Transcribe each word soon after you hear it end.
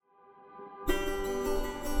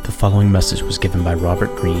following message was given by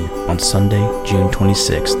Robert Greene on Sunday, June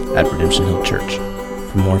 26th at Redemption Hill Church.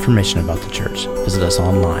 For more information about the church, visit us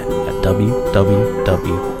online at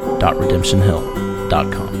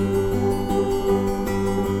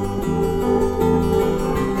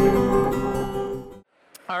www.redemptionhill.com.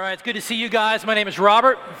 All right, it's good to see you guys. My name is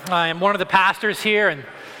Robert. I am one of the pastors here, and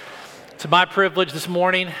it's my privilege this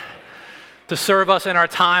morning to serve us in our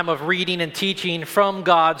time of reading and teaching from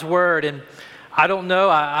God's Word. And I don't know,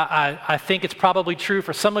 I think it's probably true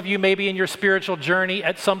for some of you, maybe in your spiritual journey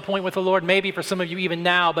at some point with the Lord, maybe for some of you even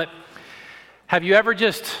now, but have you ever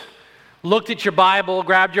just looked at your Bible,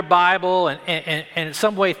 grabbed your Bible, and in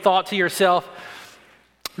some way thought to yourself,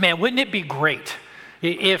 man, wouldn't it be great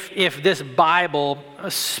if this Bible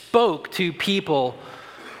spoke to people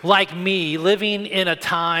like me, living in a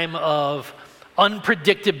time of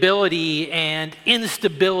unpredictability and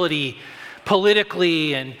instability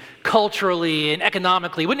politically and culturally and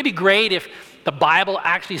economically? Wouldn't it be great if the Bible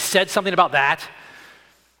actually said something about that? I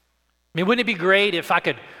mean, wouldn't it be great if I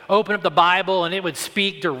could open up the Bible and it would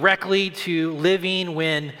speak directly to living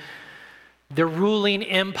when the ruling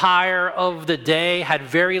empire of the day had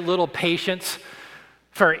very little patience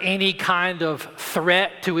for any kind of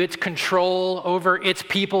threat to its control over its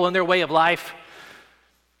people and their way of life?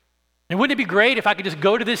 And wouldn't it be great if I could just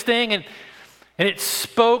go to this thing and it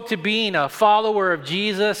spoke to being a follower of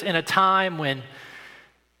Jesus in a time when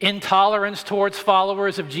intolerance towards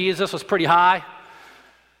followers of Jesus was pretty high.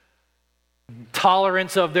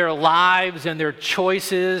 Tolerance of their lives and their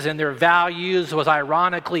choices and their values was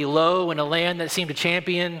ironically low in a land that seemed to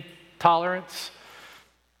champion tolerance.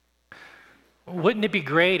 Wouldn't it be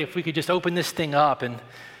great if we could just open this thing up and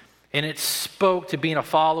it spoke to being a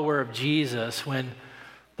follower of Jesus when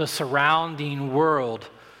the surrounding world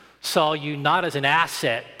saw you not as an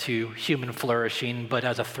asset to human flourishing, but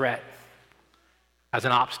as a threat, as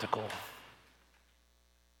an obstacle?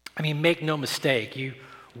 I mean, make no mistake, you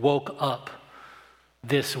woke up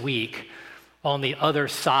this week on the other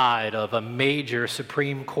side of a major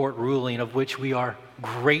Supreme Court ruling of which we are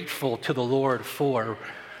grateful to the Lord for.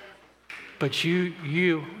 But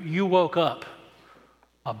you woke up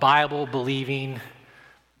a Bible-believing,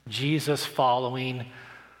 Jesus-following,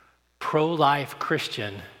 pro-life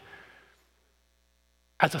Christian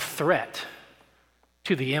as a threat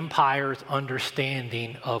to the empire's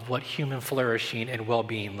understanding of what human flourishing and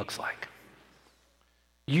well-being looks like.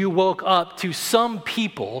 You woke up to some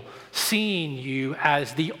people seeing you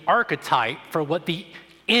as the archetype for what the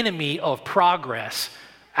enemy of progress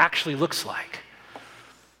actually looks like,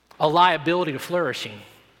 a liability to flourishing.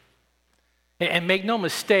 And make no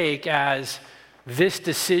mistake, as this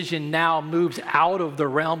decision now moves out of the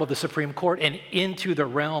realm of the Supreme Court and into the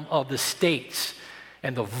realm of the states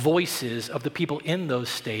and the voices of the people in those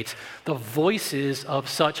states, the voices of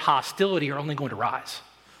such hostility are only going to rise.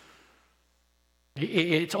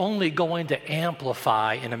 It's only going to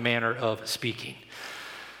amplify in a manner of speaking.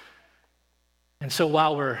 And so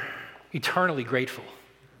while we're eternally grateful,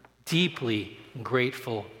 deeply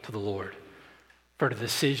grateful to the Lord for the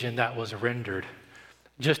decision that was rendered,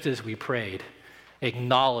 just as we prayed,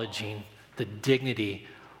 acknowledging the dignity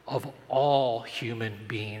of all human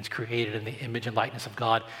beings created in the image and likeness of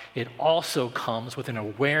God, it also comes with an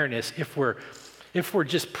awareness, if we're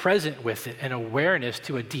just present with it, an awareness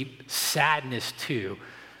to a deep sadness too,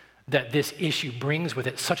 that this issue brings with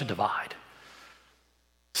it such a divide,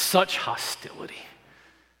 such hostility,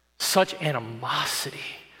 such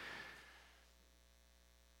animosity.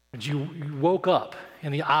 And you woke up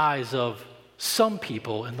in the eyes of some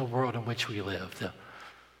people in the world in which we live,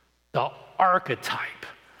 the archetype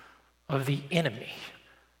of the enemy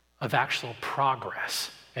of actual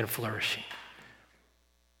progress and flourishing.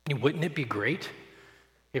 And wouldn't it be great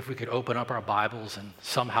if we could open up our Bibles and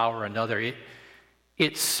somehow or another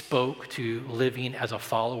it spoke to living as a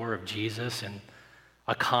follower of Jesus in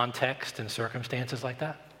a context and circumstances like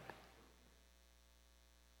that?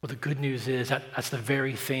 Well, the good news is that that's the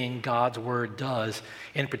very thing God's Word does,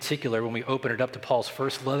 in particular when we open it up to Paul's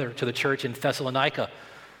first letter to the church in Thessalonica,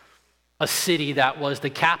 a city that was the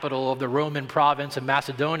capital of the Roman province of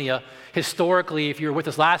Macedonia. Historically, if you were with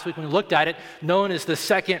us last week when we looked at it, known as the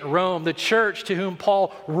Second Rome. The church to whom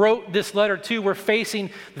Paul wrote this letter to were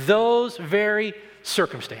facing those very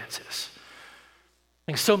circumstances.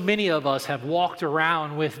 And so many of us have walked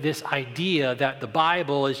around with this idea that the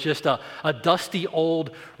Bible is just a dusty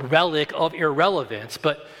old relic of irrelevance,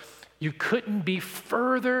 but you couldn't be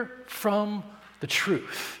further from the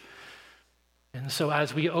truth. And so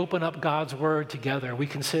as we open up God's word together, we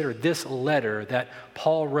consider this letter that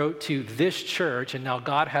Paul wrote to this church, and now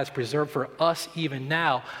God has preserved for us even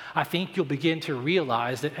now, I think you'll begin to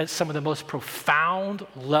realize that at some of the most profound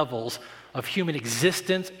levels of human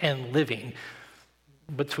existence and living,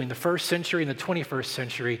 between the first century and the 21st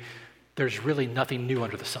century, there's really nothing new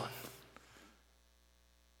under the sun.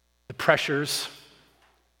 The pressures,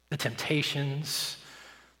 the temptations,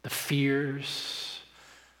 the fears,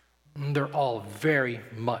 they're all very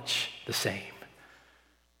much the same.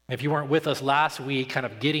 If you weren't with us last week, kind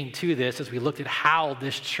of getting to this, as we looked at how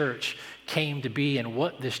this church came to be and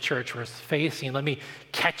what this church was facing, let me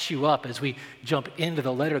catch you up as we jump into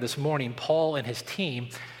the letter this morning. Paul and his team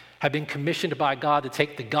have been commissioned by God to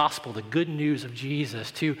take the gospel, the good news of Jesus,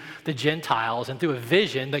 to the Gentiles. And through a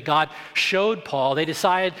vision that God showed Paul, they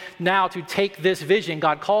decided now to take this vision.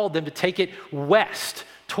 God called them to take it west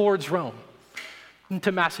towards Rome,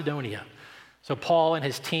 to Macedonia. So Paul and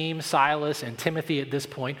his team, Silas and Timothy at this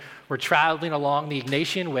point, were traveling along the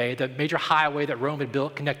Egnatian Way, the major highway that Rome had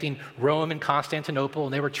built connecting Rome and Constantinople.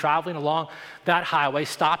 And they were traveling along that highway,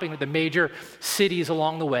 stopping at the major cities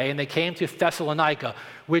along the way. And they came to Thessalonica,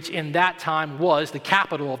 which in that time was the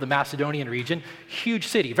capital of the Macedonian region. Huge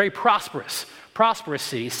city, very prosperous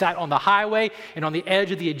city, sat on the highway and on the edge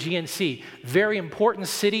of the Aegean Sea. Very important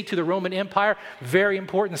city to the Roman Empire, very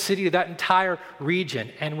important city to that entire region.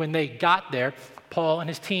 And when they got there, Paul and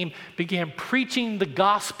his team began preaching the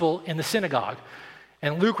gospel in the synagogue.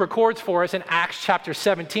 And Luke records for us in Acts chapter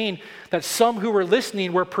 17 that some who were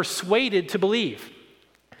listening were persuaded to believe,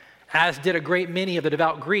 as did a great many of the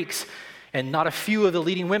devout Greeks and not a few of the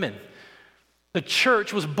leading women. The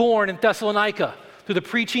church was born in Thessalonica through the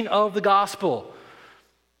preaching of the gospel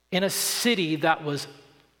in a city that was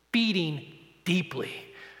feeding deeply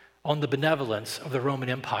on the benevolence of the Roman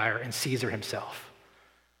Empire and Caesar himself.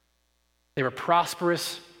 They were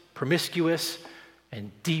prosperous, promiscuous,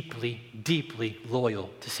 and deeply, deeply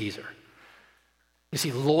loyal to Caesar. You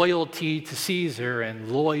see, loyalty to Caesar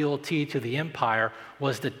and loyalty to the empire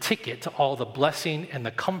was the ticket to all the blessing and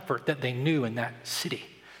the comfort that they knew in that city.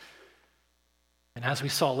 And as we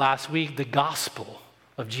saw last week, the gospel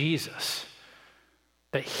of Jesus,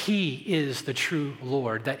 that he is the true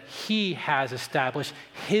Lord, that he has established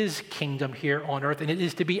his kingdom here on earth, and it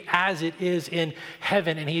is to be as it is in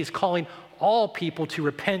heaven, and he is calling all people to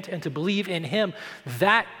repent and to believe in him.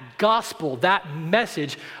 That gospel, that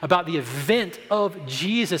message about the event of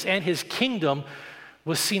Jesus and his kingdom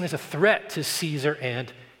was seen as a threat to Caesar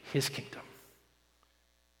and his kingdom.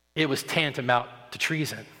 It was tantamount to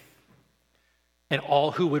treason. And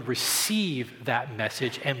all who would receive that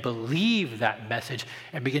message and believe that message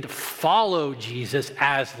and begin to follow Jesus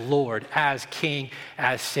as Lord, as King,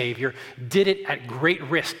 as Savior, did it at great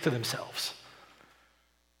risk to themselves.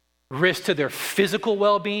 Risk to their physical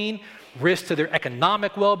well-being, risk to their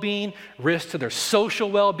economic well-being, risk to their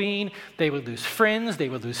social well-being. They would lose friends, they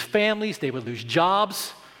would lose families, they would lose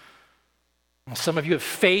jobs. Some of you have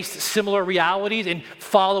faced similar realities in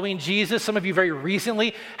following Jesus. Some of you very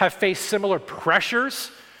recently have faced similar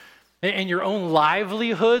pressures in your own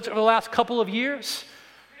livelihoods over the last couple of years.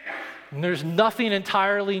 And there's nothing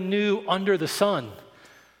entirely new under the sun.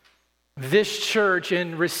 This church,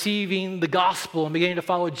 in receiving the gospel and beginning to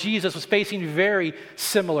follow Jesus, was facing very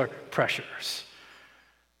similar pressures.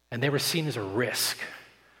 And they were seen as a risk.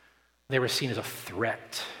 They were seen as a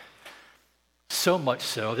threat. So much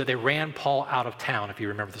so that they ran Paul out of town, if you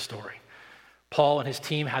remember the story. Paul and his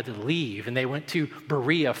team had to leave, and they went to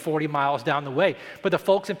Berea, 40 miles down the way. But the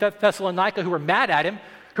folks in Thessalonica who were mad at him,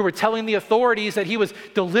 who were telling the authorities that he was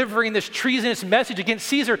delivering this treasonous message against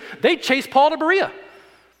Caesar, they chased Paul to Berea.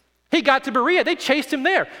 He got to Berea, they chased him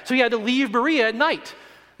there. So he had to leave Berea at night.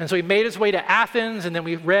 And so he made his way to Athens, and then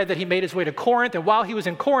we read that he made his way to Corinth. And while he was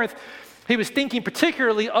in Corinth, he was thinking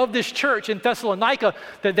particularly of this church in Thessalonica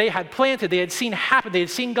that they had planted, they had seen happen, they had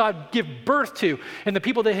seen God give birth to, and the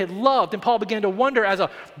people they had loved. And Paul began to wonder, as a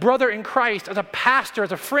brother in Christ, as a pastor,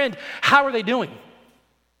 as a friend, how are they doing?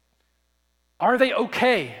 Are they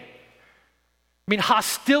okay? I mean,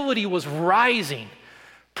 hostility was rising.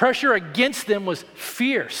 Pressure against them was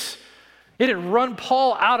fierce. It had run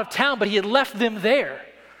Paul out of town, but he had left them there.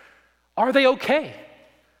 Are they okay?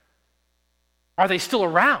 Are they still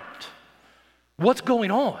around? What's going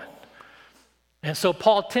on? And so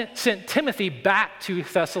Paul sent Timothy back to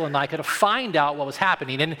Thessalonica to find out what was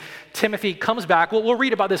happening. And Timothy comes back. We'll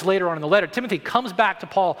read about this later on in the letter. Timothy comes back to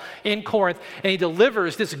Paul in Corinth, and he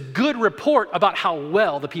delivers this good report about how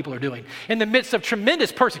well the people are doing in the midst of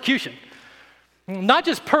tremendous persecution. Not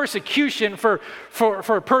just persecution for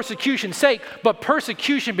persecution's sake, but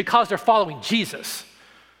persecution because they're following Jesus.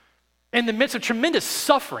 in the midst of tremendous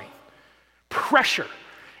suffering, pressure,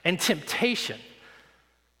 and temptation,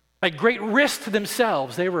 at great risk to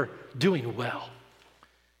themselves, they were doing well.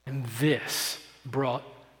 And this brought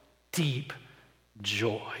deep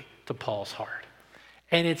joy to Paul's heart.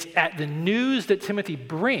 And it's at the news that Timothy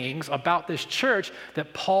brings about this church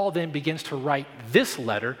that Paul then begins to write this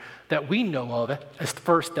letter that we know of as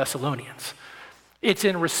 1 Thessalonians. It's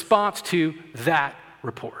in response to that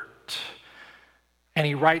report. And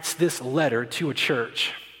he writes this letter to a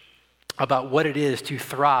church about what it is to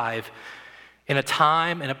thrive in a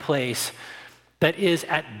time and a place that is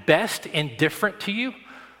at best indifferent to you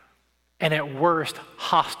and at worst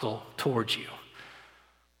hostile towards you.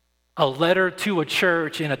 A letter to a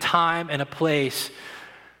church in a time and a place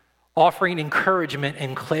offering encouragement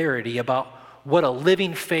and clarity about what a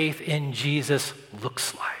living faith in Jesus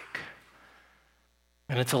looks like.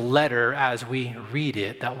 And it's a letter, as we read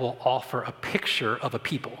it, that will offer a picture of a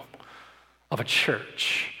people, of a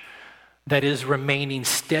church that is remaining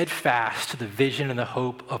steadfast to the vision and the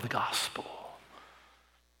hope of the gospel.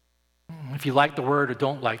 If you like the word or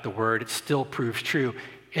don't like the word, it still proves true.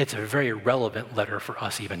 It's a very relevant letter for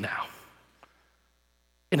us even now.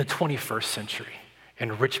 In the 21st century,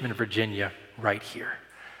 in Richmond, Virginia, right here.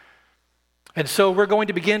 And so we're going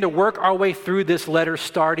to begin to work our way through this letter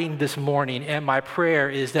starting this morning. And my prayer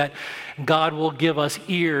is that God will give us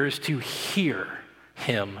ears to hear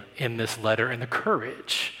him in this letter and the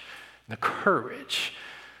courage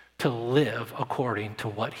to live according to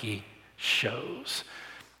what he shows.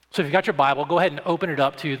 So if you got your Bible, go ahead and open it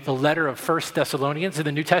up to the letter of 1 Thessalonians in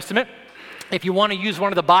the New Testament. If you want to use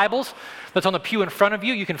one of the Bibles that's on the pew in front of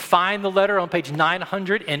you, you can find the letter on page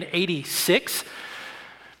 986.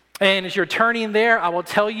 And as you're turning there, I will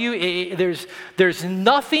tell you, there's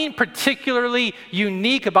nothing particularly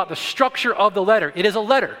unique about the structure of the letter. It is a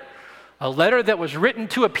letter that was written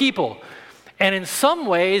to a people. And in some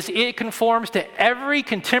ways, it conforms to every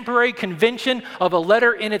contemporary convention of a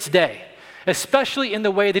letter in its day, especially in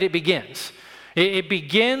the way that it begins. It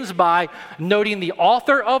begins by noting the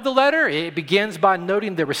author of the letter. It begins by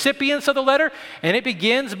noting the recipients of the letter. And it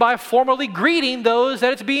begins by formally greeting those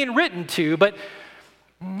that it's being written to. But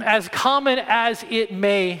as common as it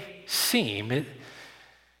may seem,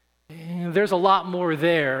 there's a lot more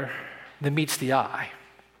there than meets the eye.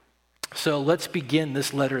 So let's begin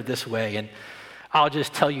this letter this way. And I'll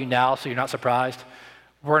just tell you now so you're not surprised.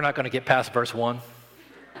 We're not going to get past verse 1.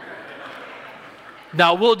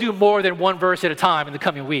 Now, we'll do more than one verse at a time in the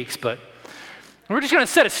coming weeks, but we're just going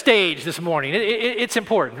to set a stage this morning. It's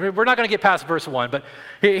important. We're not going to get past verse 1, but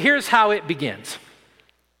here's how it begins.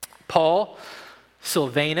 Paul,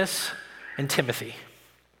 Silvanus, and Timothy,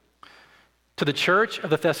 to the church of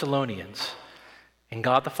the Thessalonians, in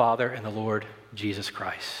God the Father and the Lord Jesus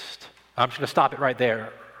Christ. I'm just going to stop it right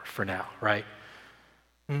there for now, right?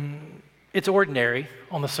 It's ordinary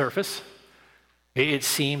on the surface. It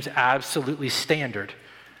seems absolutely standard.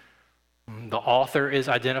 The author is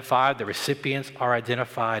identified, the recipients are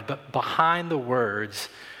identified, but behind the words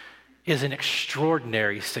is an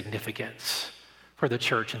extraordinary significance for the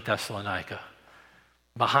church in Thessalonica.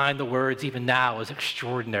 Behind the words, even now, is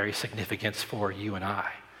extraordinary significance for you and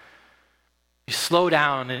I. You slow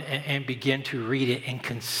down and begin to read it and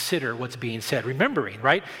consider what's being said. Remembering,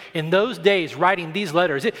 right? In those days, writing these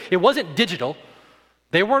letters, it wasn't digital.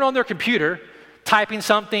 They weren't on their computer, typing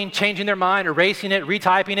something, changing their mind, erasing it,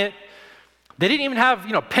 retyping it. They didn't even have,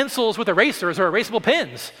 pencils with erasers or erasable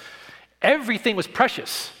pens. Everything was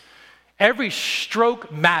precious. Every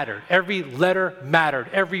stroke mattered. Every letter mattered.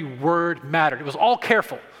 Every word mattered. It was all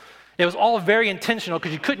careful. It was all very intentional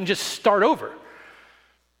because you couldn't just start over.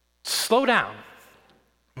 Slow down.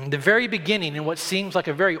 In the very beginning, in what seems like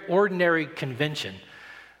a very ordinary convention,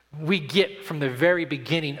 we get from the very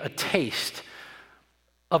beginning a taste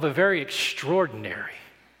of a very extraordinary,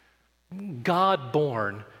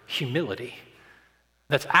 God-born humility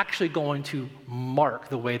that's actually going to mark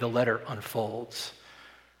the way the letter unfolds.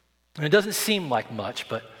 And it doesn't seem like much,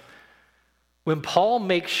 but when Paul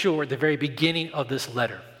makes sure at the very beginning of this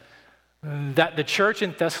letter that the church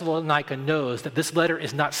in Thessalonica knows that this letter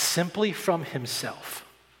is not simply from himself,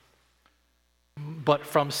 but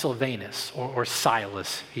from Silvanus, or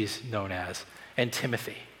Silas, he's known as, and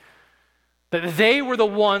Timothy. That they were the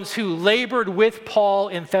ones who labored with Paul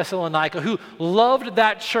in Thessalonica, who loved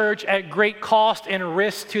that church at great cost and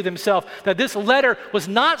risk to themselves. That this letter was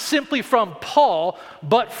not simply from Paul,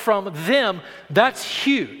 but from them. That's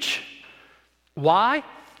huge. Why?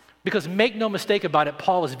 Because make no mistake about it,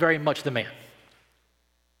 Paul is very much the man.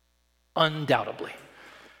 Undoubtedly.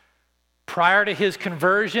 Prior to his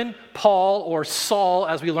conversion, Paul, or Saul,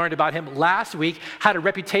 as we learned about him last week, had a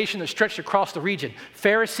reputation that stretched across the region.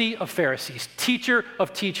 Pharisee of Pharisees, teacher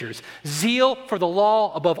of teachers, zeal for the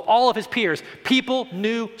law above all of his peers. People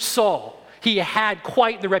knew Saul. He had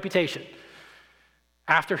quite the reputation.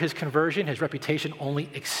 After his conversion, his reputation only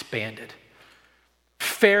expanded.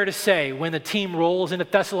 Fair to say, when the team rolls into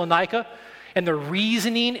Thessalonica and the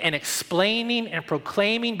reasoning and explaining and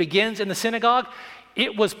proclaiming begins in the synagogue,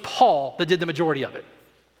 it was Paul that did the majority of it.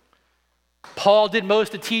 Paul did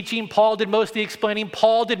most of the teaching. Paul did most of the explaining.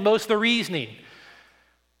 Paul did most of the reasoning.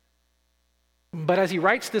 But as he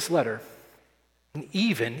writes this letter,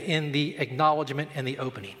 even in the acknowledgement and the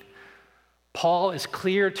opening, Paul is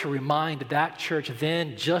clear to remind that church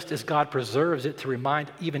then, just as God preserves it to remind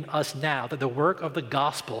even us now, that the work of the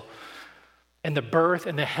gospel and the birth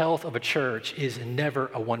and the health of a church is never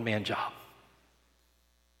a one-man job.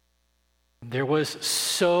 There was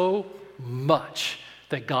so much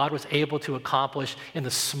that God was able to accomplish in the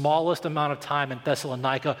smallest amount of time in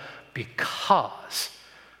Thessalonica because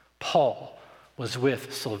Paul was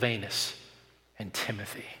with Silvanus and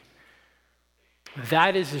Timothy.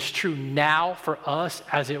 That is as true now for us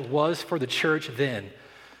as it was for the church then.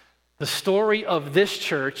 The story of this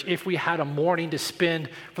church, if we had a morning to spend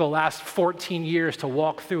for the last 14 years to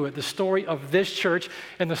walk through it, the story of this church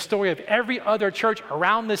and the story of every other church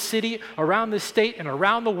around this city, around this state, and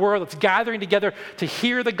around the world that's gathering together to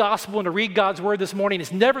hear the gospel and to read God's word this morning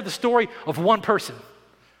is never the story of one person.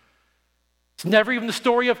 It's never even the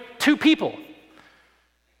story of two people.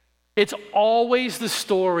 It's always the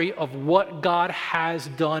story of what God has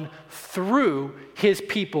done through his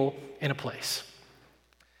people in a place.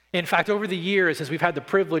 In fact, over the years, as we've had the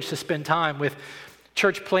privilege to spend time with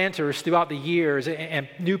church planters throughout the years and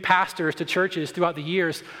new pastors to churches throughout the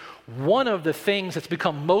years, one of the things that's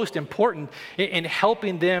become most important in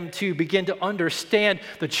helping them to begin to understand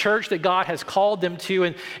the church that God has called them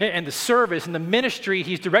to and the service and the ministry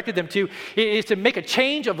he's directed them to is to make a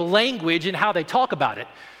change of language in how they talk about it.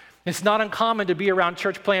 It's not uncommon to be around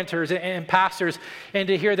church planters and pastors and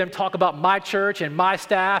to hear them talk about my church and my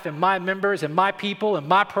staff and my members and my people and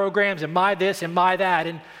my programs and my this and my that.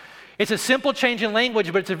 And it's a simple change in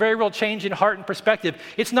language, but it's a very real change in heart and perspective.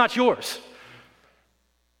 It's not yours.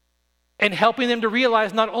 And helping them to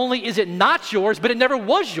realize not only is it not yours, but it never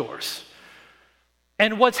was yours.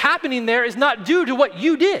 And what's happening there is not due to what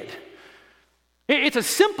you did. It's a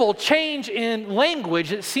simple change in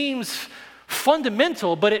language. It seems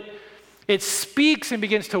fundamental, but it speaks and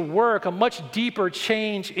begins to work a much deeper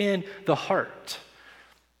change in the heart.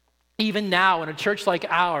 Even now in a church like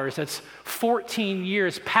ours that's 14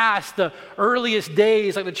 years past the earliest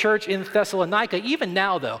days like the church in Thessalonica, even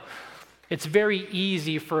now though, it's very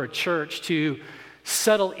easy for a church to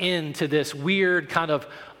settle into this weird kind of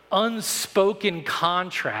unspoken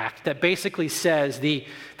contract that basically says the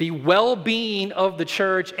well-being of the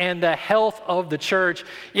church and the health of the church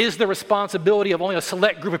is the responsibility of only a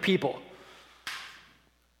select group of people.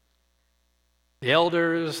 The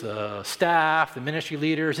elders, the staff, the ministry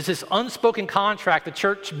leaders. It's this unspoken contract the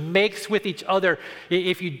church makes with each other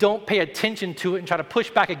if you don't pay attention to it and try to push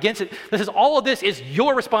back against it. This is all of this is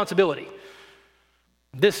your responsibility.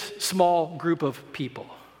 This small group of people.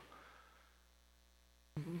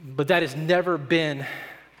 But that has never been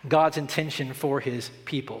God's intention for his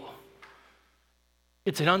people.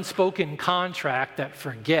 It's an unspoken contract that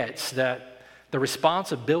forgets that the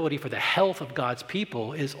responsibility for the health of God's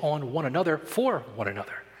people is on one another for one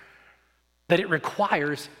another. That it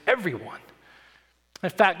requires everyone. In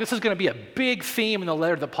fact, this is going to be a big theme in the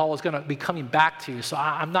letter that Paul is going to be coming back to, so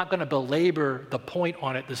I'm not going to belabor the point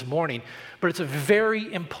on it this morning, but it's a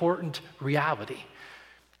very important reality.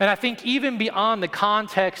 And I think even beyond the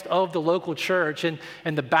context of the local church and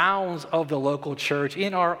the bounds of the local church,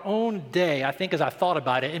 in our own day, I think as I thought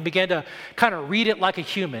about it and began to kind of read it like a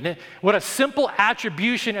human, what a simple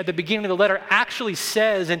attribution at the beginning of the letter actually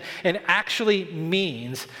says and actually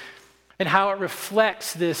means, and how it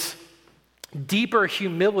reflects this deeper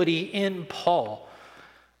humility in Paul,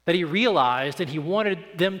 that he realized and he wanted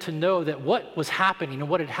them to know that what was happening and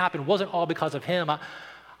what had happened wasn't all because of him.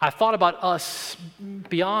 I thought about us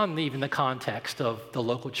beyond even the context of the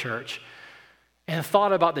local church and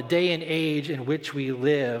thought about the day and age in which we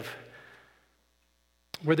live,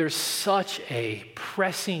 where there's such a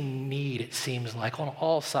pressing need, it seems like, on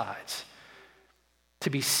all sides, to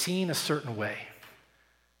be seen a certain way,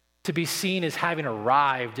 to be seen as having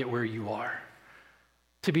arrived at where you are,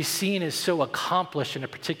 to be seen as so accomplished in a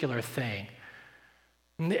particular thing.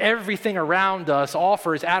 Everything around us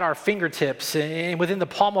offers at our fingertips and within the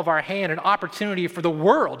palm of our hand an opportunity for the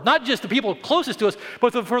world, not just the people closest to us,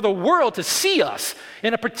 but for the world to see us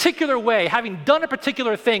in a particular way, having done a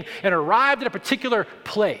particular thing and arrived at a particular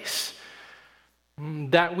place,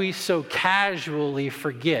 that we so casually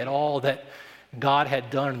forget all that God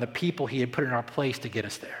had done and the people he had put in our place to get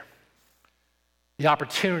us there. The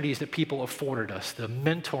opportunities that people afforded us, the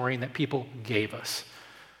mentoring that people gave us,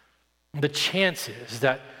 the chances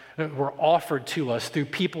that were offered to us through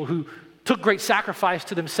people who took great sacrifice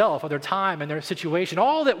to themselves of their time and their situation,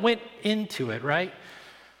 all that went into it, right?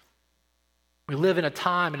 We live in a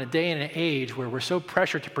time and a day and an age where we're so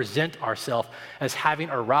pressured to present ourselves as having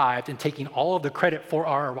arrived and taking all of the credit for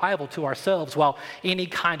our arrival to ourselves, while any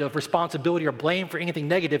kind of responsibility or blame for anything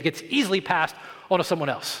negative gets easily passed onto someone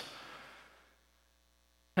else.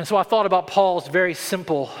 And so I thought about Paul's very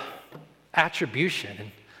simple attribution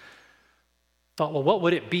and thought, well, what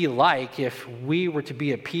would it be like if we were to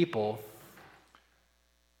be a people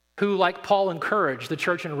who, like Paul encouraged the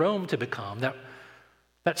church in Rome to become,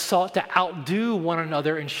 that sought to outdo one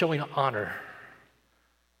another in showing honor?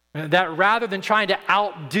 And that rather than trying to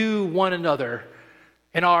outdo one another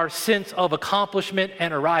in our sense of accomplishment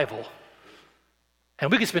and arrival, and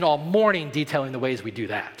we could spend all morning detailing the ways we do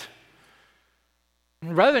that,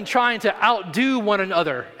 rather than trying to outdo one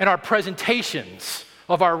another in our presentations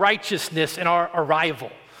of our righteousness and our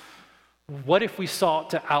arrival, what if we sought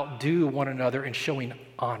to outdo one another in showing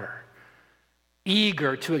honor,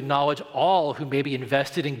 eager to acknowledge all who may be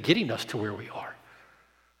invested in getting us to where we are,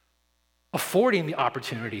 affording the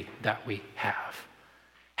opportunity that we have,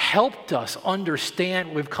 helped us understand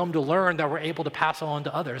what we've come to learn that we're able to pass on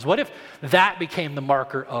to others? What if that became the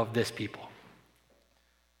marker of this people?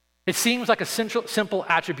 It seems like a simple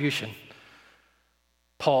attribution,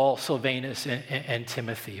 Paul, Silvanus, and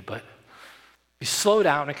Timothy, but you slow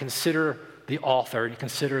down and consider the author and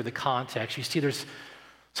consider the context, you see there's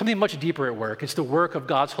something much deeper at work. It's the work of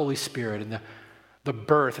God's Holy Spirit and the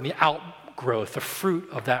birth and the outgrowth, the fruit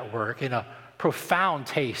of that work, and a profound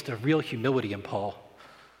taste of real humility in Paul.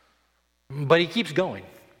 But he keeps going.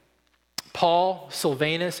 Paul,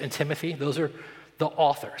 Silvanus, and Timothy, those are the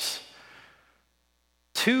authors.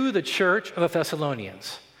 To the church of the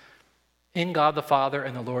Thessalonians, in God the Father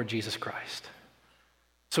and the Lord Jesus Christ.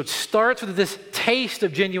 So it starts with this taste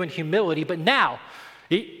of genuine humility, but now,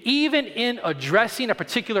 even in addressing a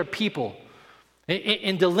particular people,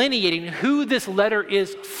 in delineating who this letter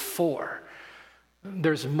is for,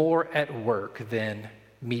 there's more at work than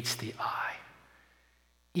meets the eye.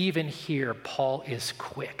 Even here, Paul is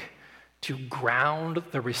quick to ground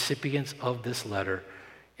the recipients of this letter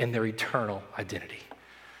in their eternal identity.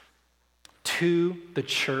 To the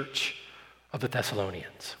church of the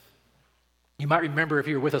Thessalonians. You might remember, if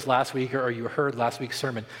you were with us last week or you heard last week's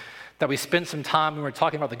sermon, that we spent some time when we were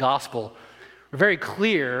talking about the gospel. We're very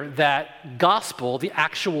clear that gospel, the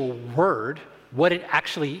actual word, what it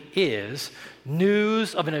actually is,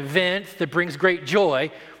 news of an event that brings great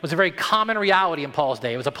joy, was a very common reality in Paul's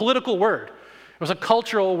day. It was a political word. It was a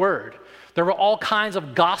cultural word. There were all kinds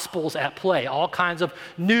of gospels at play, all kinds of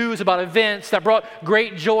news about events that brought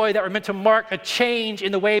great joy, that were meant to mark a change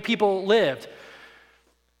in the way people lived.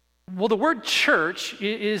 Well, the word church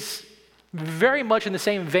is very much in the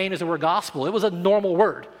same vein as the word gospel. It was a normal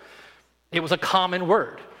word. It was a common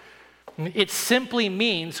word. It simply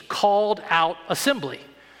means called out assembly.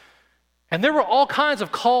 And there were all kinds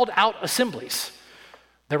of called out assemblies.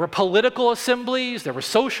 There were political assemblies, there were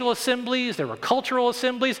social assemblies, there were cultural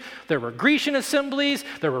assemblies, there were Grecian assemblies,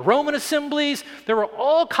 there were Roman assemblies. There were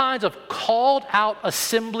all kinds of called out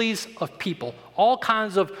assemblies of people, all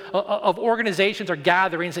kinds of organizations or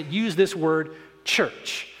gatherings that use this word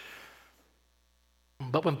church.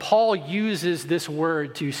 But when Paul uses this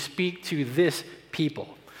word to speak to this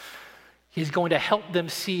people, he's going to help them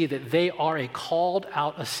see that they are a called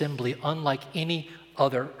out assembly unlike any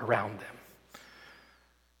other around them.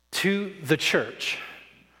 To the church,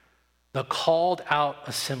 the called out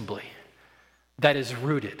assembly that is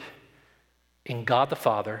rooted in God the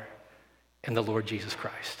Father and the Lord Jesus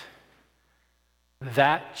Christ.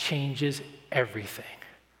 That changes everything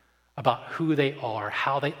about who they are,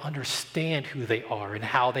 how they understand who they are, and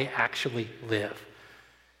how they actually live.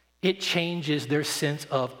 It changes their sense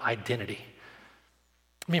of identity.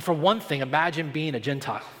 I mean, for one thing, imagine being a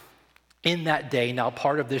Gentile in that day, now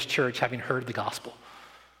part of this church, having heard the gospel.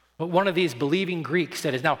 But one of these believing Greeks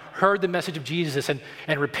that has now heard the message of Jesus and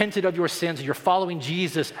repented of your sins, and you're following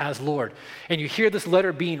Jesus as Lord. And you hear this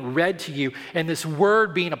letter being read to you and this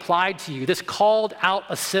word being applied to you, this called out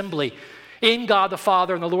assembly. in God the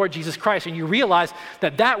Father and the Lord Jesus Christ. And you realize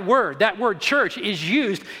that word church, is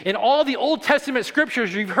used in all the Old Testament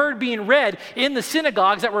scriptures you've heard being read in the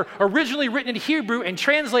synagogues that were originally written in Hebrew and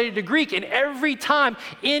translated to Greek. And every time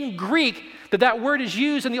in Greek that word is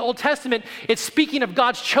used in the Old Testament, it's speaking of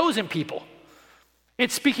God's chosen people.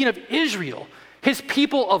 It's speaking of Israel, his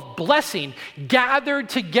people of blessing, gathered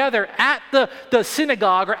together at the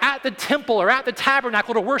synagogue or at the temple or at the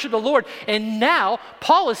tabernacle to worship the Lord. And now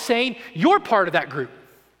Paul is saying, you're part of that group.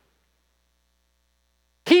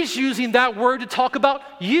 He's using that word to talk about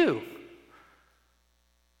you.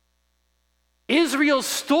 Israel's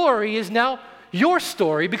story is now your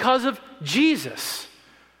story because of Jesus.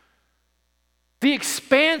 The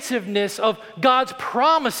expansiveness of God's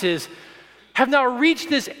promises have now reached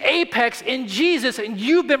this apex in Jesus, and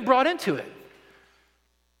you've been brought into it.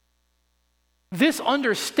 This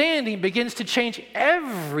understanding begins to change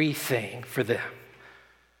everything for them.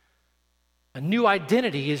 A new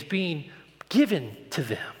identity is being given to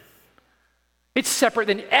them. It's separate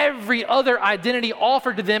than every other identity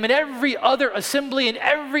offered to them in every other assembly and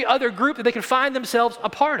every other group that they can find themselves a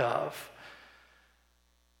part of.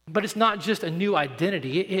 But it's not just a new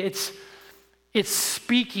identity, it's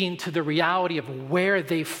speaking to the reality of where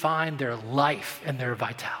they find their life and their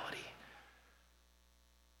vitality.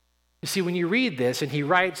 You see, when you read this, and he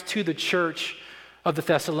writes to the church of the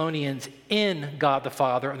Thessalonians in God the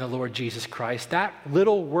Father and the Lord Jesus Christ, that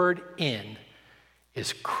little word "in"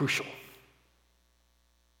 is crucial.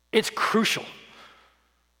 It's crucial.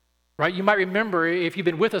 Right? You might remember, if you've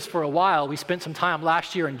been with us for a while, we spent some time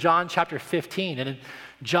last year in John chapter 15. And in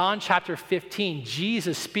John chapter 15,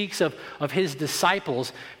 Jesus speaks of his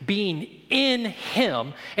disciples being in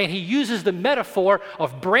him, and he uses the metaphor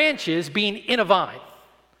of branches being in a vine.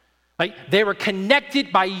 Right? They were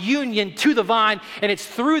connected by union to the vine, and it's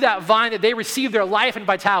through that vine that they receive their life and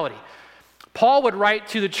vitality. Paul would write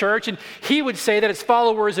to the church, and he would say that as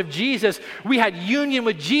followers of Jesus, we had union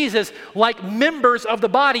with Jesus like members of the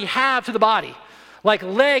body have to the body, like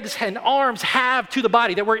legs and arms have to the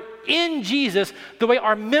body, that we're in Jesus the way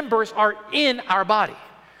our members are in our body.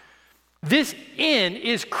 This "in"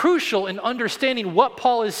 is crucial in understanding what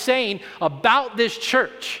Paul is saying about this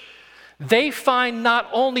church. They find not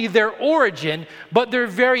only their origin, but their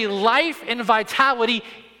very life and vitality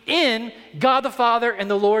in God the Father and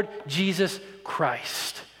the Lord Jesus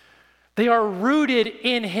Christ. They are rooted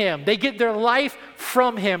in him. They get their life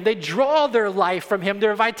from him. They draw their life from him,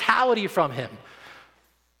 their vitality from him.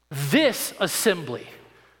 This assembly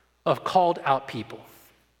of called out people,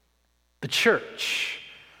 the church,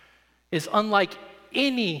 is unlike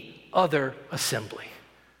any other assembly,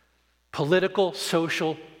 political,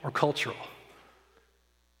 social, or cultural.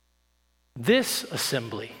 This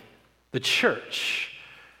assembly, the church,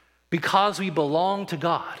 because we belong to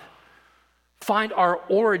God, find our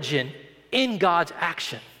origin in God's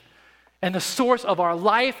action and the source of our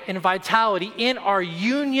life and vitality in our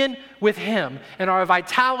union with him. And our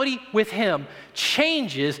vitality with him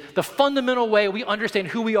changes the fundamental way we understand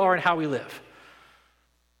who we are and how we live.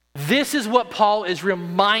 This is what Paul is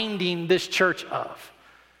reminding this church of.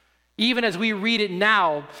 Even as we read it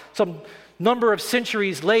now, some number of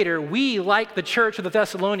centuries later, we, like the church of the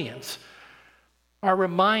Thessalonians, are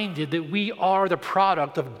reminded that we are the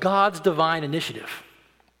product of God's divine initiative,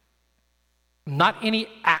 not any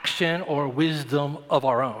action or wisdom of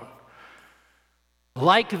our own.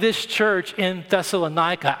 Like this church in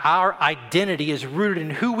Thessalonica, our identity is rooted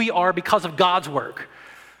in who we are because of God's work.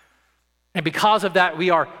 And because of that,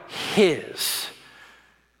 we are his,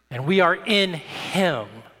 and we are in him.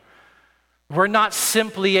 We're not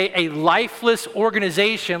simply a lifeless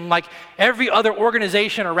organization like every other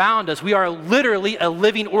organization around us. We are literally a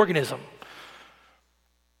living organism.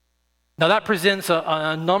 Now that presents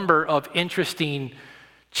a number of interesting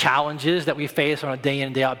challenges that we face on a day in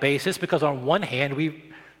and day out basis, because on one hand,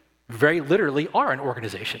 we very literally are an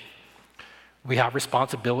organization. We have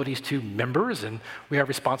responsibilities to members, and we have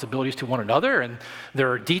responsibilities to one another, and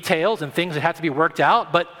there are details and things that have to be worked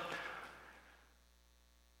out, but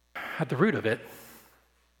at the root of it,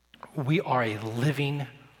 we are a living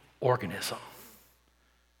organism.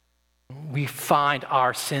 We find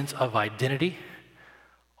our sense of identity,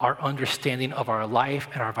 our understanding of our life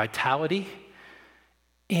and our vitality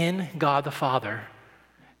in God the Father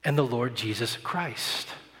and the Lord Jesus Christ.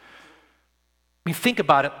 I mean, think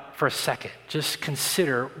about it for a second. Just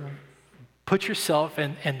consider, put yourself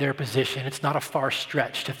in their position. It's not a far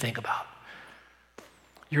stretch to think about.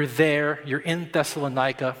 You're there, you're in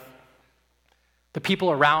Thessalonica. The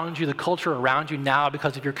people around you, the culture around you now,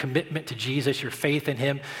 because of your commitment to Jesus, your faith in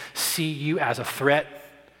him, see you as a threat.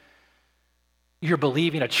 You're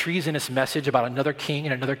believing a treasonous message about another king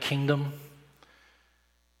and another kingdom.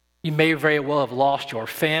 You may very well have lost your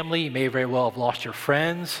family. You may very well have lost your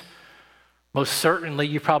friends. Most certainly,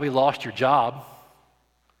 you probably lost your job.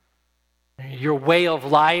 Your way of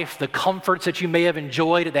life, the comforts that you may have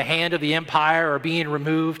enjoyed at the hand of the empire are being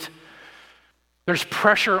removed. There's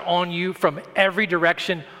pressure on you from every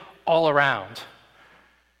direction all around.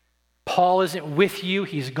 Paul isn't with you.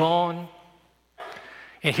 He's gone.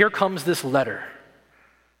 And here comes this letter.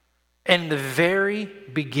 And in the very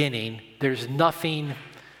beginning, there's nothing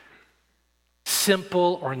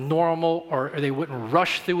simple or normal, or they wouldn't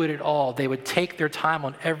rush through it at all. They would take their time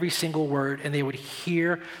on every single word, and they would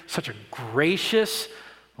hear such a gracious,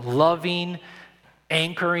 loving,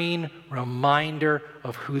 anchoring reminder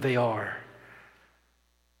of who they are.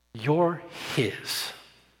 You're his.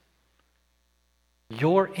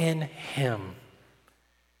 You're in him.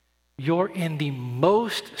 You're in the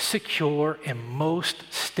most secure and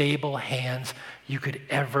most stable hands you could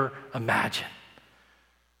ever imagine.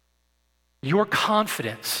 Your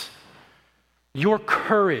confidence, your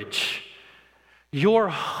courage, your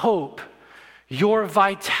hope, your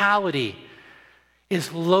vitality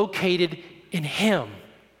is located in him.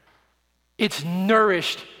 It's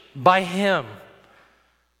nourished by him.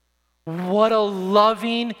 What a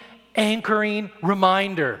loving, anchoring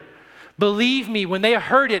reminder. Believe me, when they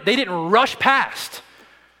heard it, they didn't rush past.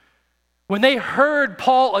 When they heard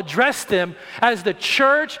Paul address them as the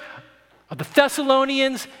church of the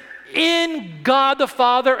Thessalonians in God the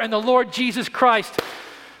Father and the Lord Jesus Christ,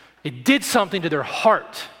 it did something to their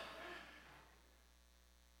heart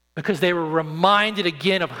because they were reminded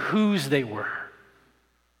again of whose they were,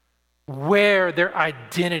 where their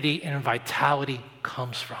identity and vitality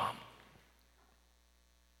comes from.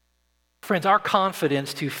 Friends, our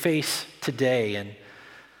confidence to face today and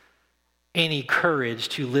any courage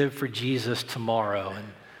to live for Jesus tomorrow and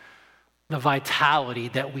the vitality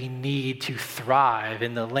that we need to thrive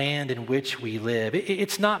in the land in which we live,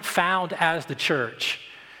 it's not found as the church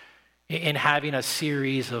in having a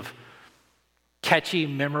series of catchy,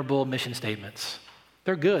 memorable mission statements.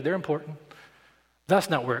 They're good, they're important. That's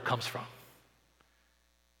not where it comes from.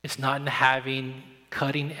 It's not in having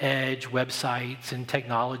cutting-edge websites and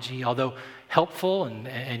technology, although helpful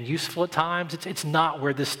and useful at times. It's not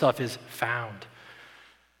where this stuff is found.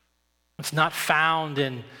 It's not found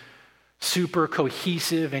in super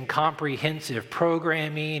cohesive and comprehensive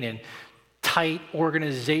programming and tight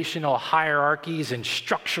organizational hierarchies and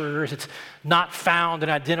structures. It's not found in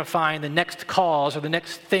identifying the next cause or the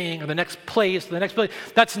next thing or the next place or the next place.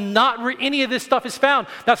 That's not where any of this stuff is found.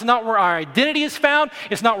 That's not where our identity is found.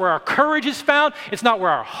 It's not where our courage is found. It's not where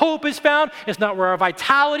our hope is found. It's not where our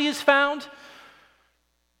vitality is found.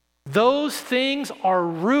 Those things are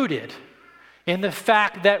rooted in the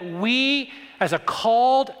fact that we, as a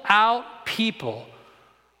called out people,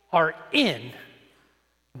 are in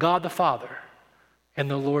God the Father and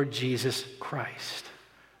the Lord Jesus Christ.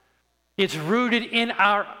 It's rooted in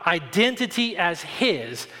our identity as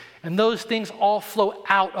his, and those things all flow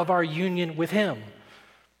out of our union with him.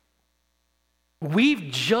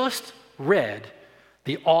 We've just read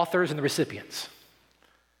the authors and the recipients.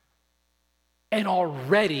 And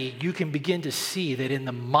already you can begin to see that in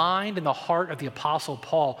the mind and the heart of the Apostle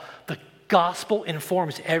Paul, the gospel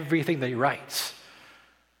informs everything that he writes,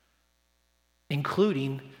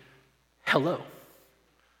 including hello.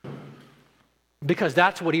 Because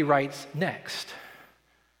that's what he writes next.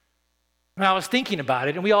 And I was thinking about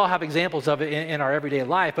it, and we all have examples of it in our everyday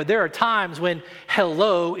life, but there are times when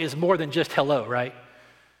hello is more than just hello, right?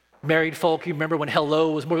 Married folk, you remember when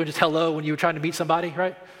hello was more than just hello when you were trying to meet somebody,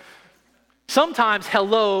 right? Sometimes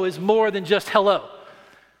hello is more than just hello.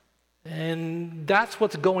 And that's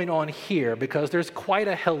what's going on here, because there's quite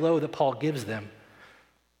a hello that Paul gives them.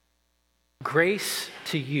 Grace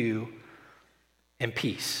to you and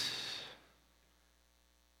peace.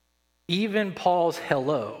 Even Paul's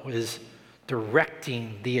hello is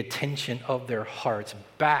directing the attention of their hearts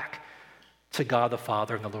back to God the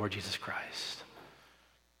Father and the Lord Jesus Christ.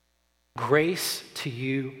 Grace to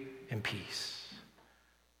you and peace.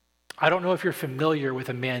 I don't know if you're familiar with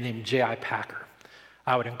a man named J.I. Packer.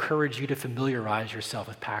 I would encourage you to familiarize yourself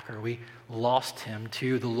with Packer. We lost him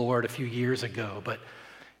to the Lord a few years ago, but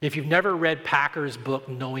if you've never read Packer's book,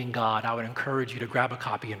 Knowing God, I would encourage you to grab a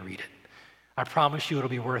copy and read it. I promise you it'll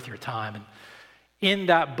be worth your time. And in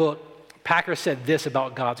that book, Packer said this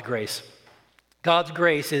about God's grace. God's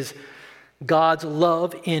grace is God's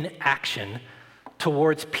love in action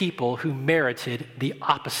towards people who merited the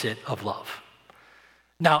opposite of love.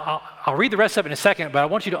 Now, I'll read the rest of it in a second, but I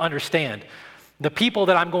want you to understand the people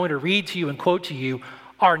that I'm going to read to you and quote to you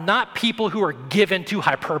are not people who are given to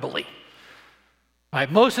hyperbole. Right?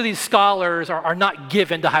 Most of these scholars are not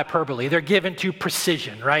given to hyperbole. They're given to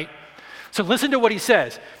precision, right? So listen to what he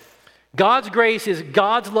says. God's grace is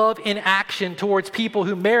God's love in action towards people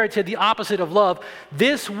who merited the opposite of love.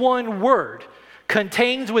 This one word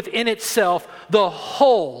contains within itself the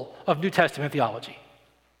whole of New Testament theology.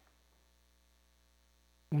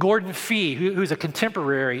 Gordon Fee, who's a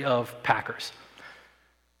contemporary of Packer's,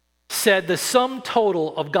 said the sum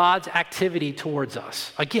total of God's activity towards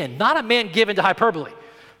us, again, not a man given to hyperbole,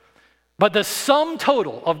 but the sum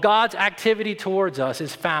total of God's activity towards us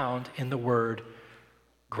is found in the word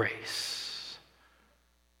grace.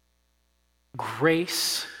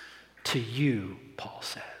 Grace to you, Paul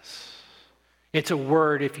says. It's a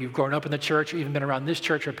word, if you've grown up in the church or even been around this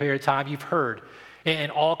church for a period of time, you've heard in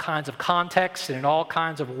all kinds of contexts and in all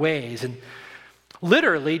kinds of ways. And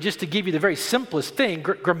literally, just to give you the very simplest thing,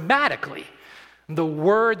 grammatically, the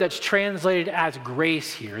word that's translated as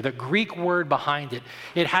grace here, the Greek word behind it,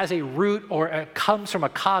 it has a root or it comes from a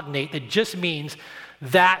cognate that just means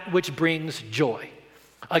that which brings joy.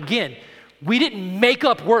 Again, we didn't make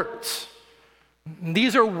up words.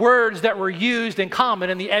 These are words that were used in common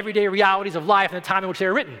in the everyday realities of life and the time in which they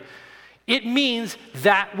were written. It means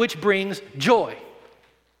that which brings joy.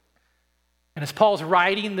 And as Paul's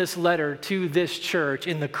writing this letter to this church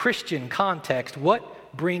in the Christian context,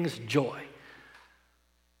 what brings joy?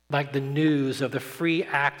 Like the news of the free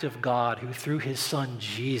act of God who through his son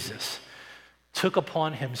Jesus took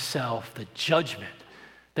upon himself the judgment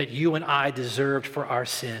that you and I deserved for our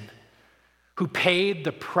sin, who paid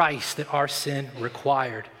the price that our sin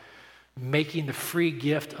required, making the free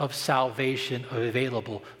gift of salvation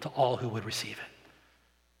available to all who would receive it.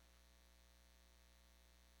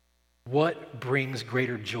 What brings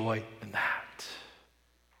greater joy than that?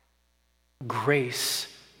 Grace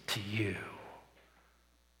to you.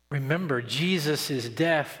 Remember, Jesus'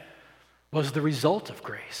 death was the result of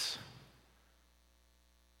grace.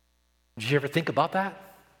 Did you ever think about that?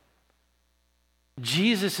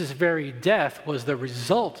 Jesus' very death was the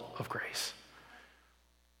result of grace.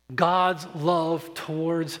 God's love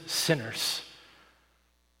towards sinners.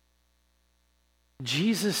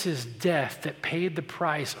 Jesus' death that paid the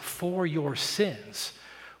price for your sins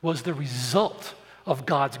was the result of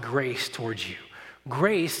God's grace towards you.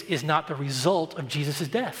 Grace is not the result of Jesus'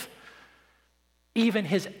 death. Even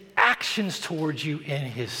his actions towards you in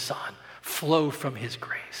his Son flow from his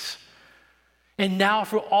grace. And now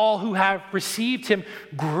for all who have received him,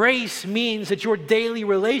 grace means that your daily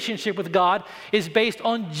relationship with God is based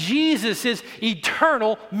on Jesus'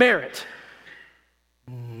 eternal merit,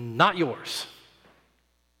 not yours,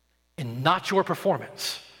 and not your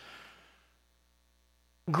performance.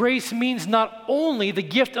 Grace means not only the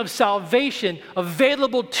gift of salvation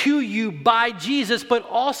available to you by Jesus, but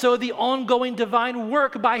also the ongoing divine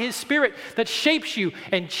work by his Spirit that shapes you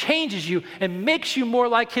and changes you and makes you more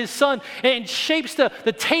like his Son and shapes the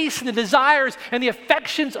tastes and the desires and the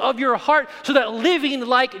affections of your heart so that living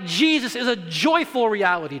like Jesus is a joyful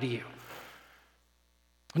reality to you.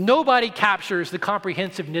 Nobody captures the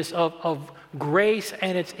comprehensiveness of grace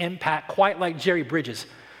and its impact quite like Jerry Bridges.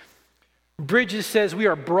 Bridges says we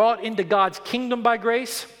are brought into God's kingdom by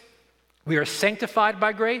grace. We are sanctified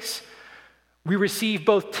by grace. We receive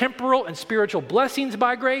both temporal and spiritual blessings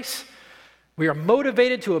by grace. We are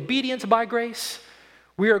motivated to obedience by grace.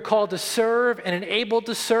 We are called to serve and enabled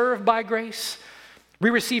to serve by grace. We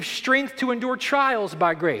receive strength to endure trials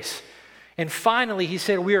by grace. And finally, he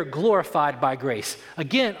said, we are glorified by grace.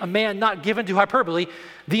 Again, a man not given to hyperbole.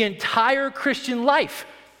 The entire Christian life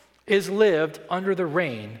is lived under the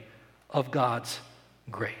reign of God's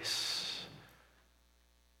grace.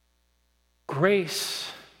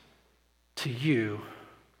 Grace to you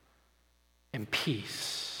and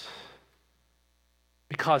peace.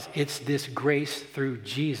 Because it's this grace through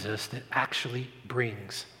Jesus that actually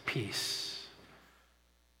brings peace.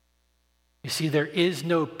 You see, there is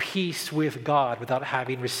no peace with God without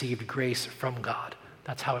having received grace from God.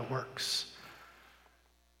 That's how it works.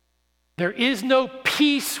 There is no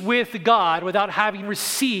peace with God without having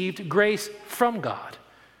received grace from God.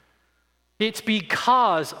 It's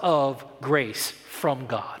because of grace from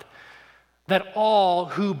God that all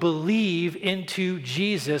who believe into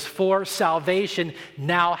Jesus for salvation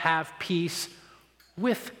now have peace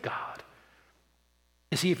with God.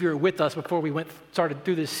 You see, if you were with us before we started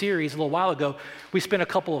through this series a little while ago, we spent a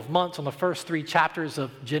couple of months on the first 3 chapters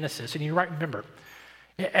of Genesis. And you might remember,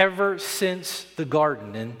 ever since the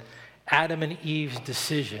garden and Adam and Eve's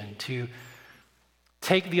decision to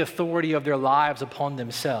take the authority of their lives upon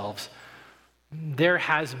themselves, there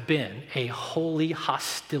has been a holy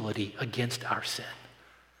hostility against our sin.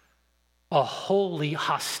 a holy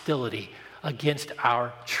hostility against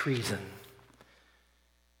our treason.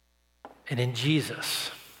 And in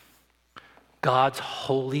Jesus, God's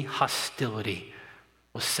holy hostility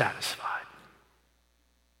was satisfied.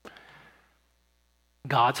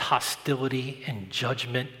 God's hostility and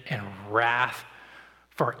judgment and wrath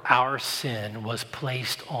for our sin was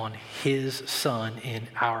placed on his Son in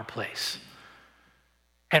our place.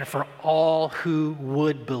 And for all who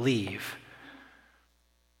would believe,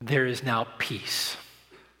 there is now peace.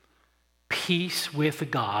 Peace with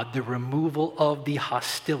God, the removal of the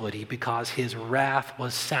hostility because his wrath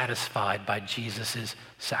was satisfied by Jesus'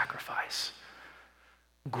 sacrifice.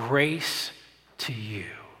 Grace to you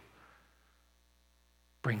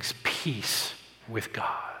brings peace with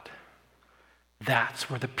God. That's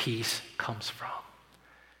where the peace comes from.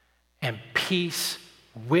 And peace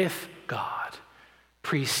with God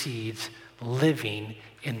precedes living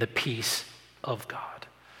in the peace of God.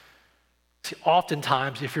 See,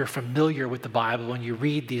 oftentimes, if you're familiar with the Bible, when you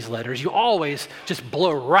read these letters, you always just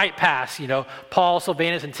blow right past, Paul,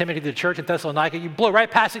 Silvanus, and Timothy to the church in Thessalonica. You blow right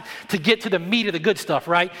past it to get to the meat of the good stuff,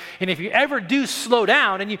 right? And if you ever do slow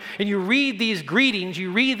down and you read these greetings,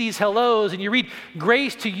 you read these hellos, and you read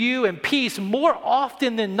grace to you and peace, more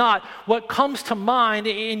often than not, what comes to mind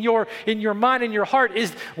in your mind and your heart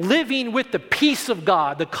is living with the peace of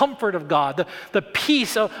God, the comfort of God, the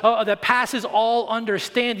peace that passes all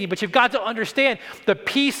understanding. But you've got to understand the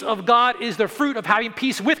peace of God is the fruit of having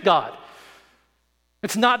peace with God.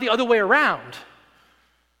 It's not the other way around.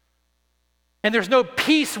 And there's no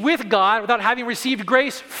peace with God without having received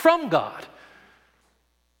grace from God.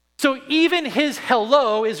 So even his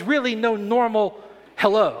hello is really no normal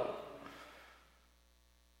hello.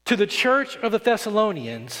 To the church of the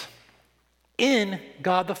Thessalonians in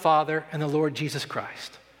God the Father and the Lord Jesus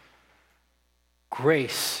Christ,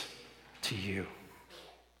 grace to you.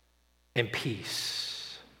 And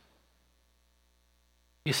peace.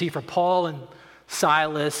 You see, for Paul and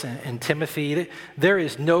Silas and Timothy, there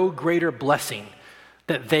is no greater blessing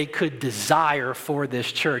that they could desire for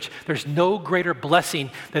this church. There's no greater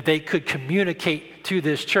blessing that they could communicate to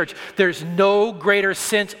this church. There's no greater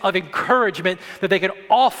sense of encouragement that they could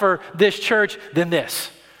offer this church than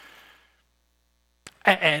this.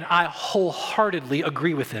 And I wholeheartedly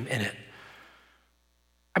agree with them in it.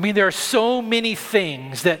 I mean, there are so many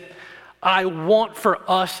things that I want for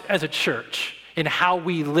us as a church in how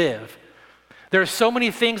we live. There are so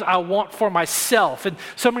many things I want for myself and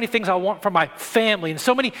so many things I want for my family and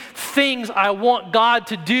so many things I want God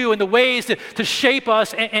to do and the ways to shape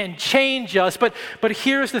us and change us. But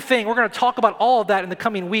here's the thing. We're going to talk about all of that in the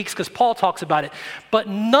coming weeks because Paul talks about it. But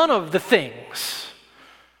none of the things,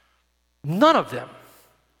 none of them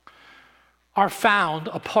are found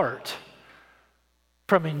apart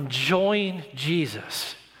from enjoying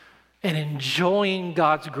Jesus and enjoying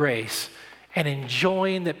God's grace and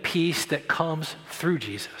enjoying the peace that comes through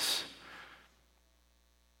Jesus.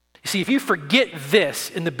 You see, if you forget this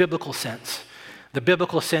in the biblical sense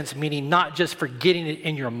meaning not just forgetting it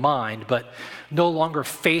in your mind, but no longer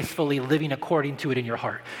faithfully living according to it in your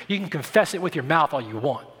heart. You can confess it with your mouth all you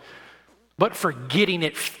want, but forgetting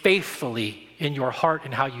it faithfully in your heart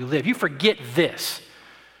and how you live. You forget this.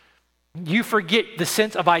 You forget the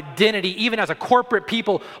sense of identity, even as a corporate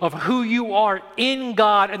people, of who you are in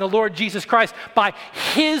God and the Lord Jesus Christ by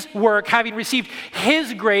his work, having received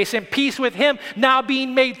his grace and peace with him, now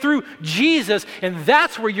being made through Jesus. And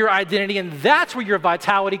that's where your identity and that's where your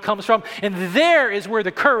vitality comes from. And there is where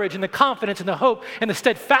the courage and the confidence and the hope and the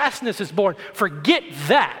steadfastness is born. Forget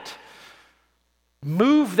that.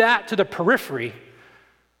 Move that to the periphery.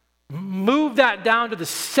 Move that down to the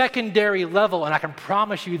secondary level, and I can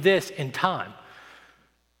promise you this, in time,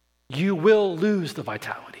 you will lose the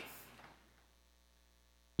vitality.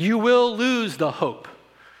 You will lose the hope.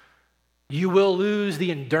 You will lose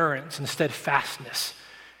the endurance and steadfastness.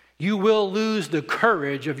 You will lose the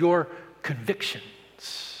courage of your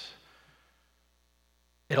convictions.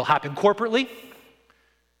 It'll happen corporately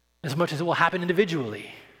as much as it will happen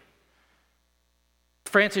individually.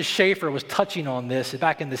 Francis Schaeffer was touching on this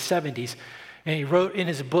back in the 70s, and he wrote in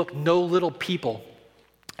his book, No Little People.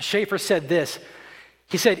 Schaeffer said this.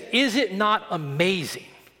 He said, "Is it not amazing,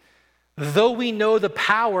 though we know the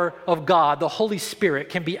power of God, the Holy Spirit,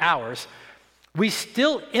 can be ours, we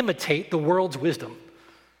still imitate the world's wisdom,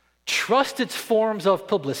 trust its forms of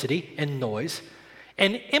publicity and noise,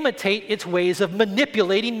 and imitate its ways of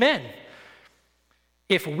manipulating men.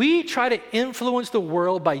 If we try to influence the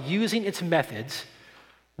world by using its methods,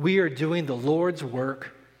 we are doing the Lord's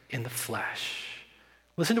work in the flesh."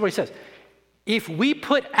 Listen to what he says. If we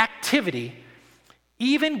put activity,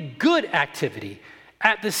 even good activity,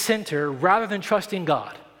 at the center rather than trusting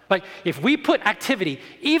God. Like if we put activity,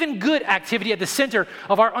 even good activity, at the center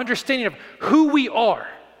of our understanding of who we are,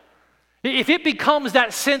 if it becomes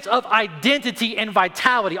that sense of identity and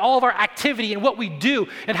vitality, all of our activity and what we do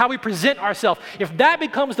and how we present ourselves, if that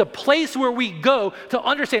becomes the place where we go to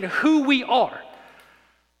understand who we are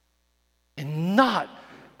and not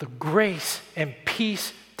the grace and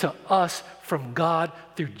peace to us from God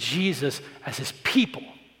through Jesus as his people,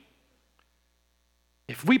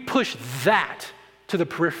 if we push that to the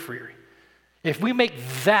periphery, if we make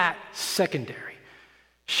that secondary,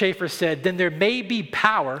 Schaeffer said, then there may be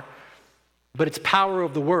power, but it's power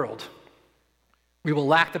of the world. We will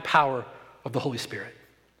lack the power of the Holy Spirit.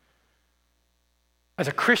 As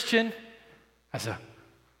a Christian, as a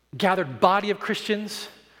gathered body of Christians,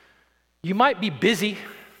 you might be busy.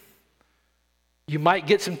 You might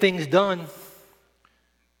get some things done.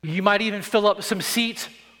 You might even fill up some seats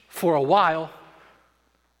for a while.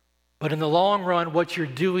 But in the long run, what you're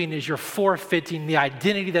doing is you're forfeiting the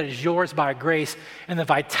identity that is yours by grace and the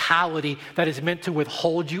vitality that is meant to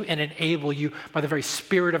withhold you and enable you by the very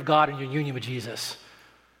Spirit of God in your union with Jesus.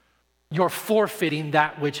 You're forfeiting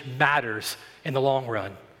that which matters in the long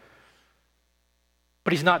run.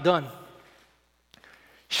 But he's not done.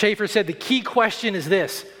 Schaeffer said the key question is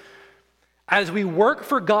this: as we work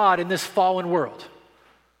for God in this fallen world,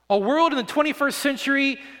 a world in the 21st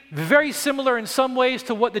century very similar in some ways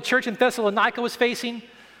to what the church in Thessalonica was facing,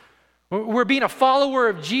 where being a follower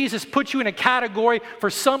of Jesus puts you in a category for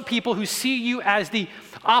some people who see you as the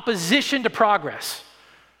opposition to progress,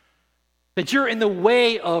 that you're in the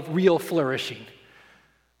way of real flourishing.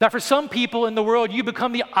 That for some people in the world, you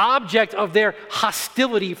become the object of their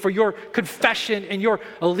hostility for your confession and your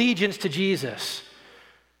allegiance to Jesus.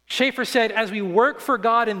 Schaeffer said, as we work for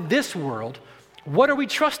God in this world, what are we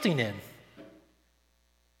trusting in?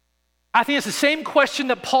 I think it's the same question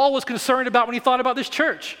that Paul was concerned about when he thought about this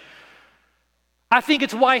church. I think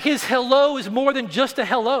it's why his hello is more than just a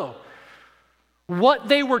hello. What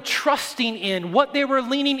they were trusting in, what they were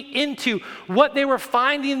leaning into, what they were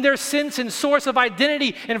finding their sense and source of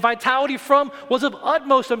identity and vitality from was of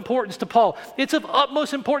utmost importance to Paul. It's of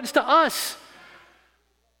utmost importance to us.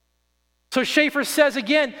 So Schaeffer says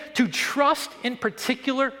again, to trust in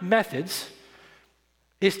particular methods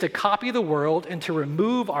is to copy the world and to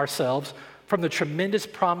remove ourselves from the tremendous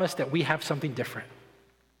promise that we have something different.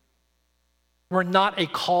 We're not a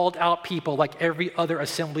called out people like every other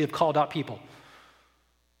assembly of called out people.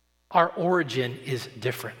 Our origin is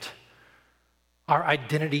different. Our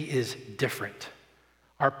identity is different.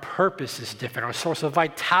 Our purpose is different. Our source of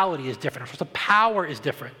vitality is different. Our source of power is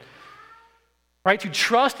different. Right? To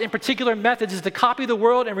trust in particular methods is to copy the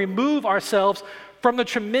world and remove ourselves from the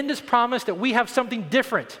tremendous promise that we have something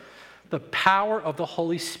different, the power of the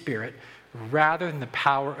Holy Spirit rather than the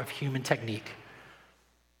power of human technique.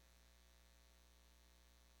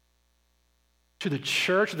 To the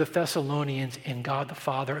church of the Thessalonians in God the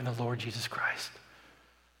Father and the Lord Jesus Christ,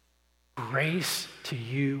 grace to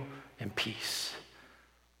you and peace.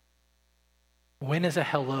 When is a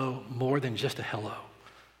hello more than just a hello?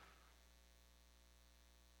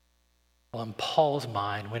 Well, in Paul's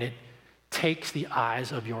mind, when it takes the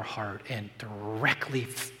eyes of your heart and directly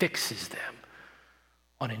fixes them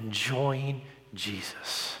on enjoying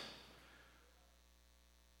Jesus,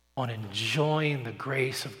 on enjoying the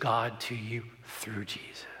grace of God to you through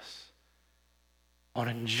Jesus, on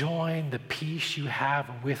enjoying the peace you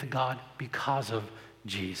have with God because of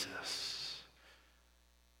Jesus.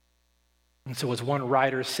 And so as one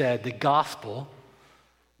writer said, the gospel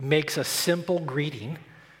makes a simple greeting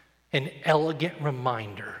an elegant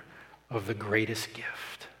reminder of the greatest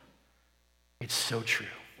gift. It's so true.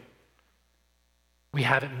 We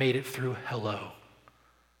haven't made it through hello,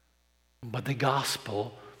 but the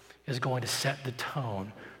gospel is going to set the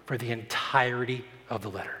tone for the entirety of the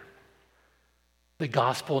letter. The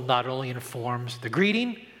gospel not only informs the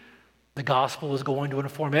greeting, the gospel is going to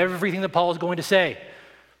inform everything that Paul is going to say.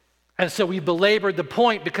 And so we belabored the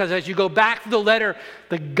point because as you go back to the letter,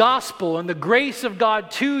 the gospel and the grace of God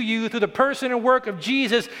to you through the person and work of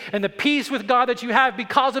Jesus and the peace with God that you have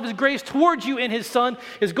because of his grace towards you in his Son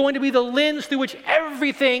is going to be the lens through which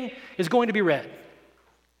everything is going to be read.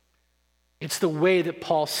 It's the way that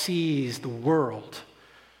Paul sees the world.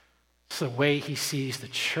 It's the way he sees the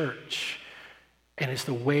church. And it's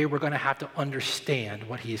the way we're going to have to understand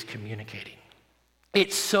what he is communicating.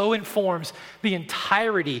 It so informs the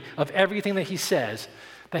entirety of everything that he says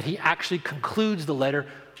that he actually concludes the letter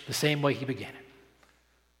the same way he began it.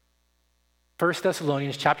 1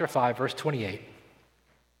 Thessalonians chapter 5, verse 28.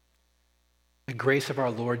 The grace of our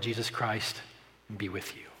Lord Jesus Christ be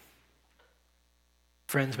with you.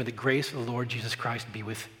 Friends, may the grace of the Lord Jesus Christ be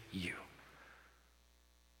with you.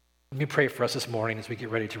 Let me pray for us this morning as we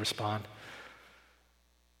get ready to respond.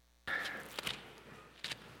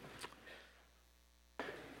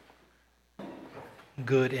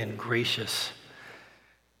 Good and gracious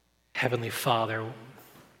Heavenly Father,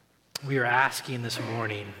 we are asking this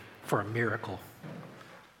morning for a miracle.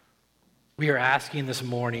 We are asking this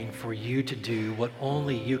morning for you to do what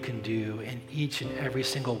only you can do in each and every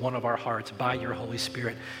single one of our hearts by your Holy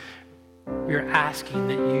Spirit. We are asking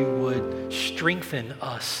that you would strengthen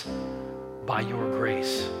us by your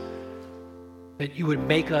grace, that you would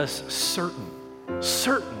make us certain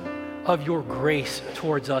of your grace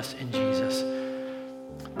towards us in Jesus,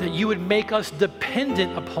 that you would make us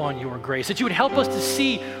dependent upon your grace, that you would help us to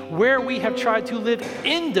see where we have tried to live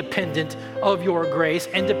independent of your grace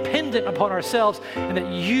and dependent upon ourselves, and that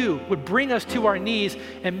you would bring us to our knees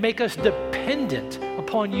and make us dependent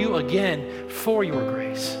upon you again for your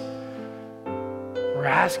grace. We're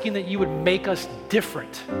asking that you would make us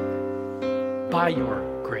different by your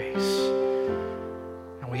grace.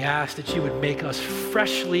 And we ask that you would make us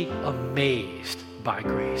freshly amazed by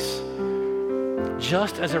grace.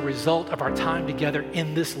 Just as a result of our time together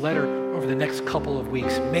in this letter over the next couple of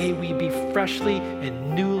weeks, may we be freshly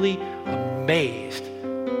and newly amazed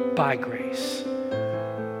by grace.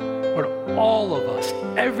 Lord, all of us,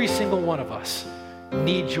 every single one of us,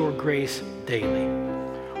 needs your grace daily.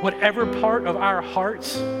 Whatever part of our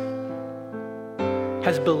hearts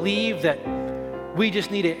has believed that we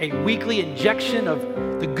just need a weekly injection of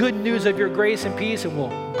the good news of your grace and peace, and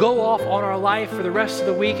we'll go off on our life for the rest of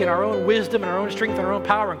the week in our own wisdom and our own strength and our own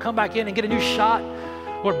power and come back in and get a new shot.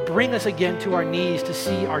 Lord, bring us again to our knees to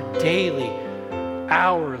see our daily,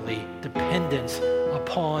 hourly dependence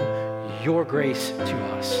upon your grace to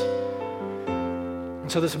us.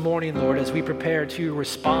 And so this morning, Lord, as we prepare to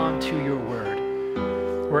respond to your word,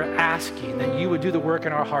 we're asking that you would do the work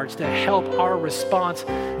in our hearts to help our response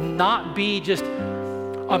not be just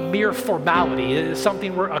a mere formality. It is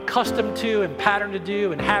something we're accustomed to and patterned to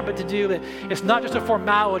do and habit to do. It's not just a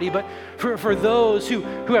formality, but for those who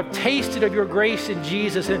have tasted of your grace in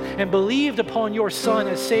Jesus and believed upon your Son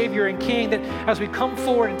as Savior and King, that as we come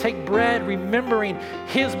forward and take bread, remembering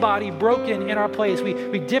his body broken in our place,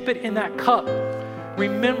 we dip it in that cup,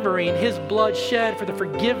 remembering his blood shed for the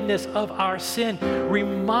forgiveness of our sin.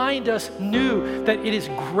 Remind us new that it is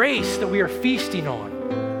grace that we are feasting on.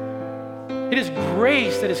 It is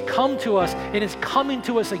grace that has come to us and is coming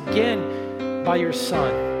to us again by your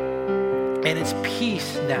Son. And it's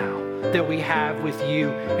peace now that we have with you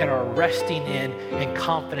and are resting in and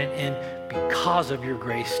confident in because of your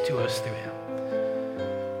grace to us through him.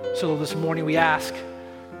 So this morning we ask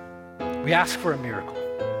for a miracle.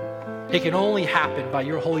 It can only happen by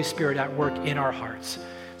your Holy Spirit at work in our hearts.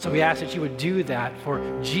 So we ask that you would do that for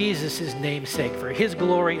Jesus' name's sake, for his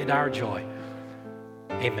glory and our joy.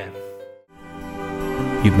 Amen.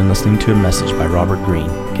 You've been listening to a message by Robert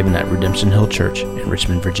Greene, given at Redemption Hill Church in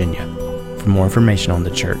Richmond, Virginia. For more information on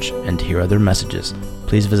the church and to hear other messages,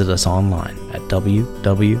 please visit us online at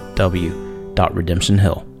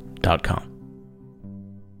www.redemptionhill.com.